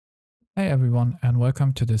Hey everyone, and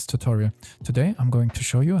welcome to this tutorial. Today I'm going to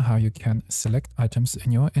show you how you can select items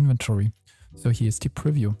in your inventory. So here's the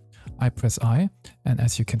preview. I press I, and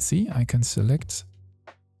as you can see, I can select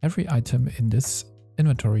every item in this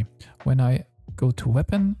inventory. When I go to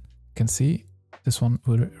weapon, you can see this one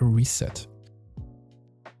will reset.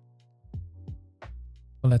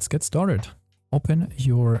 So let's get started. Open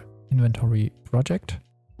your inventory project,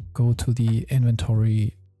 go to the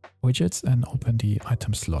inventory widgets and open the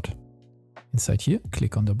item slot. Inside here,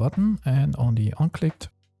 click on the button and on the unclicked.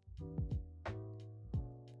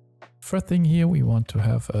 First thing here, we want to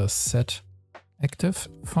have a set active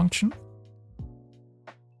function.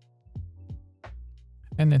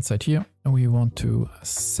 And inside here, we want to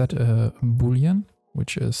set a boolean,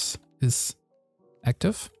 which is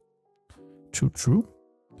active to true.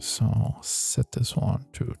 So set this one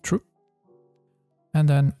to true. And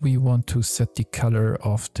then we want to set the color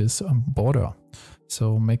of this border.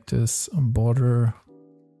 So make this border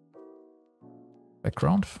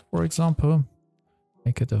background, for example,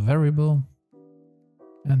 make it a variable,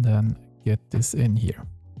 and then get this in here.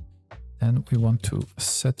 Then we want to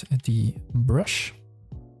set the brush.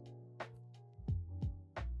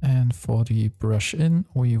 And for the brush in,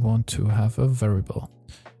 we want to have a variable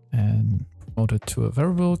and promote it to a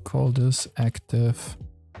variable, call this active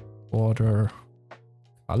border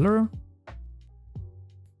color.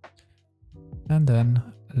 And then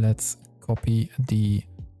let's copy the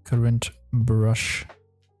current brush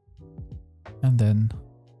and then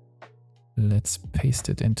let's paste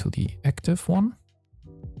it into the active one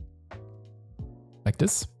like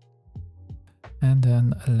this. And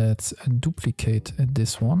then let's duplicate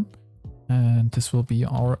this one, and this will be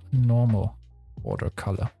our normal border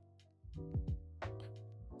color.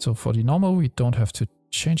 So for the normal, we don't have to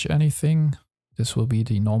change anything. This will be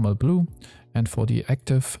the normal blue. And for the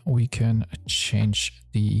active, we can change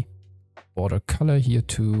the border color here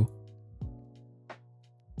to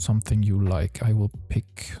something you like. I will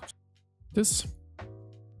pick this,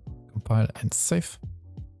 compile and save.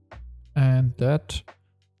 And that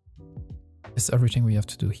is everything we have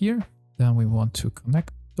to do here. Then we want to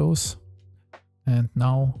connect those. And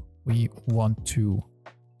now we want to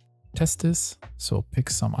test this. So pick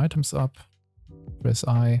some items up, press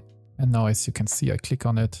I, and now as you can see, I click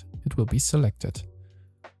on it, it will be selected.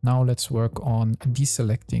 Now let's work on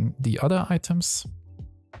deselecting the other items.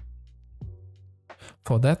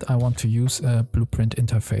 For that, I want to use a blueprint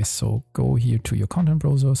interface. So go here to your content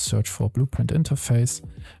browser, search for blueprint interface,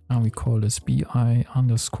 and we call this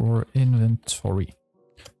bi_inventory.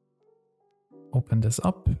 Open this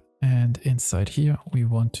up, and inside here, we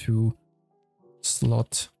want to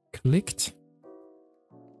slot clicked,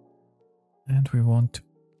 and we want to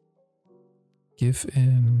give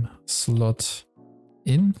him slot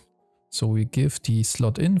in. So we give the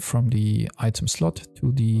slot in from the item slot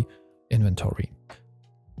to the inventory.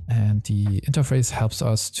 And the interface helps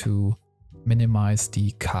us to minimize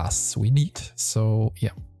the casts we need. So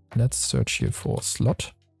yeah, let's search here for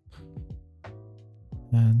slot.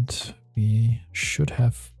 And we should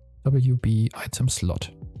have WB item slot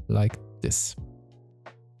like this.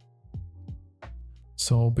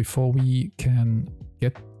 So before we can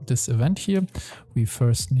get this event here, we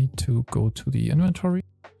first need to go to the inventory,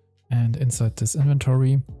 and inside this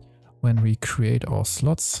inventory, when we create our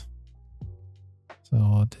slots,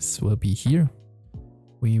 so this will be here,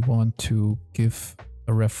 we want to give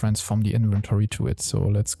a reference from the inventory to it. So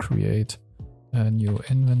let's create a new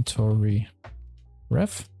inventory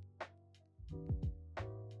ref,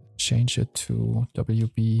 change it to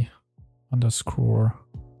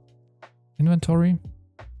WB_inventory.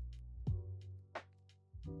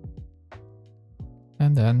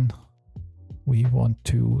 And then we want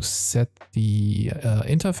to set the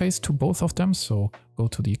interface to both of them. So go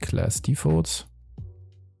to the class defaults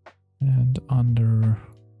and under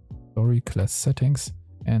class settings,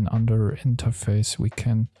 and under interface, we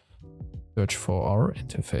can search for our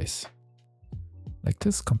interface like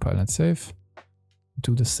this, compile and save.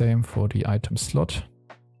 Do the same for the item slot.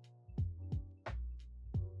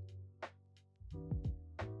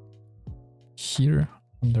 Here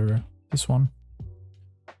under this one,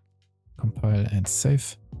 compile and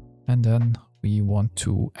save. And then we want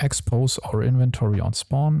to expose our inventory on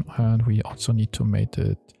spawn, and we also need to make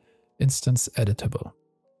it instance editable.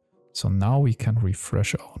 So now we can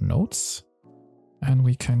refresh our nodes and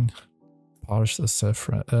we can parse a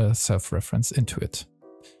self-reference into it.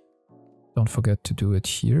 Don't forget to do it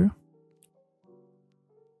here.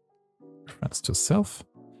 Reference to self.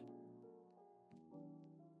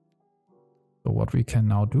 So what we can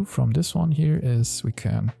now do from this one here is we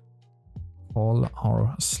can call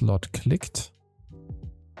our slot clicked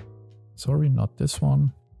sorry, not this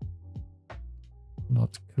one.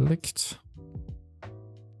 Not clicked.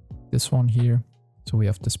 This one here. So we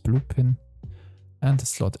have this blue pin. And the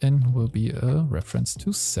slot in will be a reference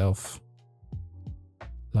to self.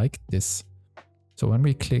 Like this. So when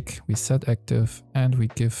we click, we set active and we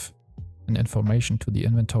give an information to the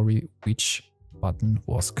inventory which button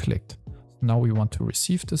was clicked. Now we want to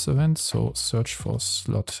receive this event, so search for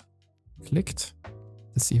slot clicked,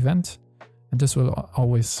 this event, and this will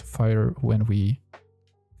always fire when we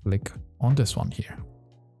click on this one here.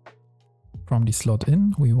 From the slot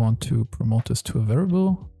in, we want to promote this to a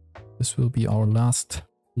variable. This will be our last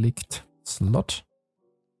clicked slot.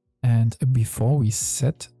 And before we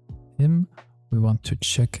set him, we want to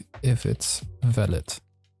check if it's valid.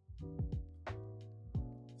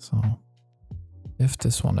 So if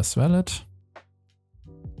this one is valid,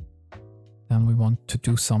 then we want to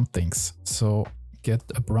do some things. So get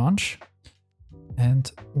a branch.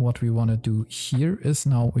 And what we want to do here is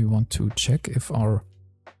now we want to check if our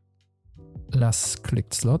last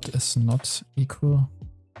clicked slot is not equal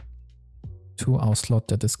to our slot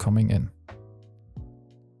that is coming in.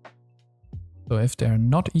 So if they're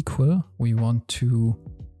not equal, we want to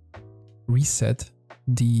reset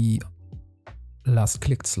the last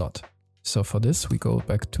clicked slot. So for this, we go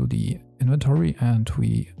back to the inventory and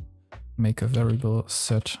we make a variable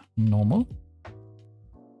set normal.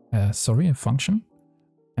 A function.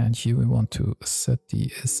 And here we want to set the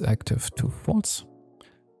isActive to false.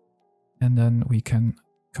 And then we can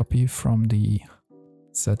copy from the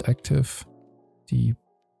setActive the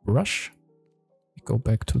brush. We go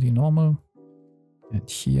back to the normal. And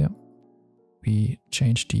here we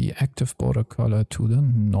change the active border color to the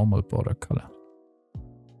normal border color.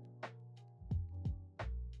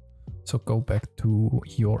 So go back to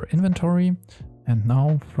your inventory. And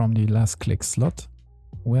now from the last click slot,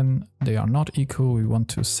 when they are not equal, we want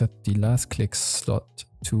to set the last click slot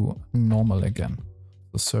to normal again.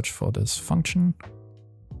 So search for this function,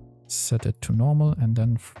 set it to normal, and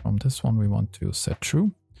then from this one we want to set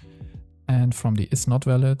true. And from the is not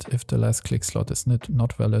valid, if the last click slot is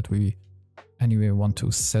not valid, we anyway want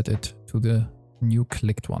to set it to the new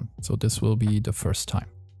clicked one. So this will be the first time.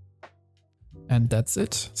 And that's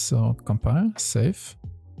it. So compile, save,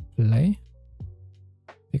 play,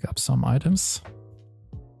 pick up some items,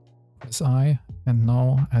 press I, and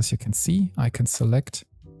now as you can see, I can select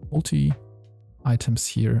multi items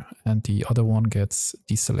here and the other one gets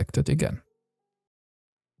deselected again.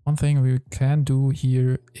 One thing we can do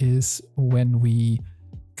here is when we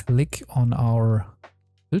click on our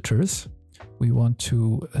filters, we want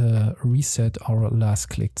to reset our last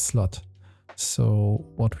clicked slot. So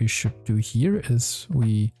what we should do here is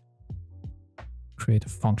we create a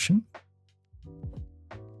function,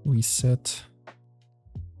 reset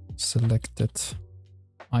selected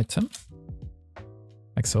item,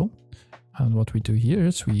 like so. And what we do here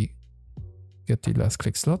is we get the last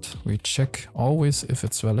click slot. We check always if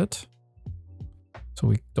it's valid, so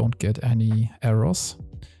we don't get any errors.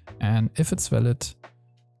 And if it's valid,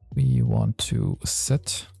 we want to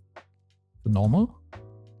set the normal.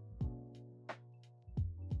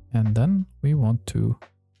 And then we want to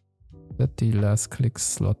set the last click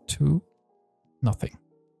slot to nothing.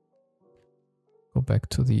 Go back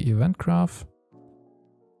to the event graph.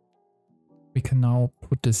 We can now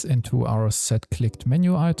put this into our set clicked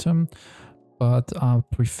menu item, but I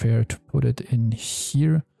prefer to put it in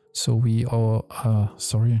here. So we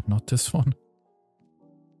sorry, not this one.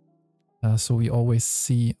 So we always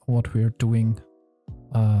see what we're doing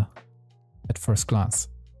at first glance.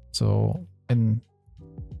 So and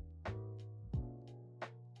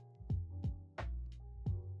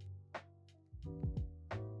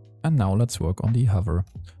now let's work on the hover.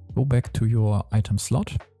 Go back to your item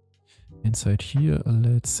slot. Inside here,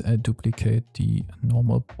 let's duplicate the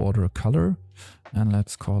normal border color and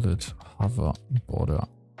let's call it hover border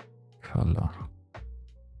color.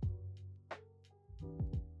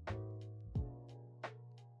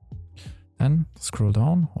 Then scroll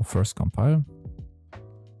down or first compile.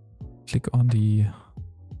 Click on the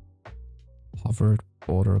hovered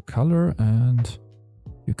border color and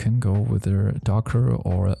you can go with a darker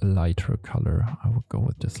or a lighter color. I will go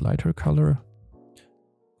with this lighter color.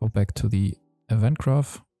 Go back to the event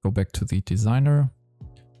graph, go back to the designer,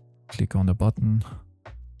 click on the button,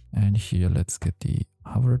 and here let's get the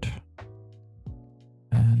hovered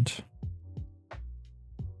and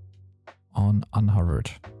on unhovered.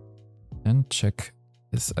 And check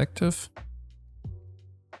is active.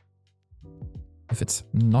 If it's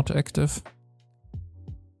not active,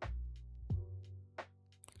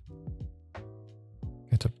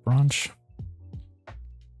 get a branch.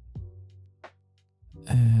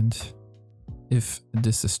 And if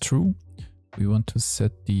this is true, we want to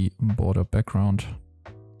set the border background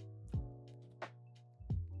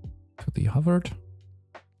to the hovered.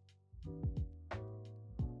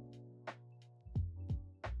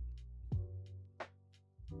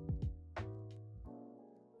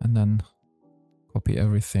 And then copy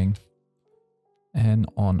everything. And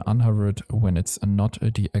on unhovered, when it's not a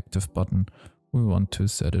deactive button, we want to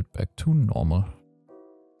set it back to normal.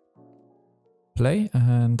 Play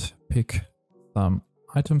and pick some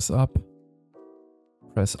items up.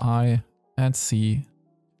 Press I and see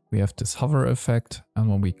we have this hover effect, and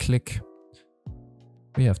when we click,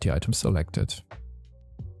 we have the item selected.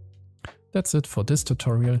 That's it for this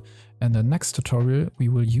tutorial. And the next tutorial, we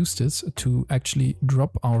will use this to actually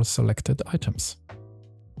drop our selected items.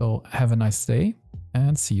 So have a nice day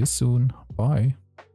and see you soon. Bye.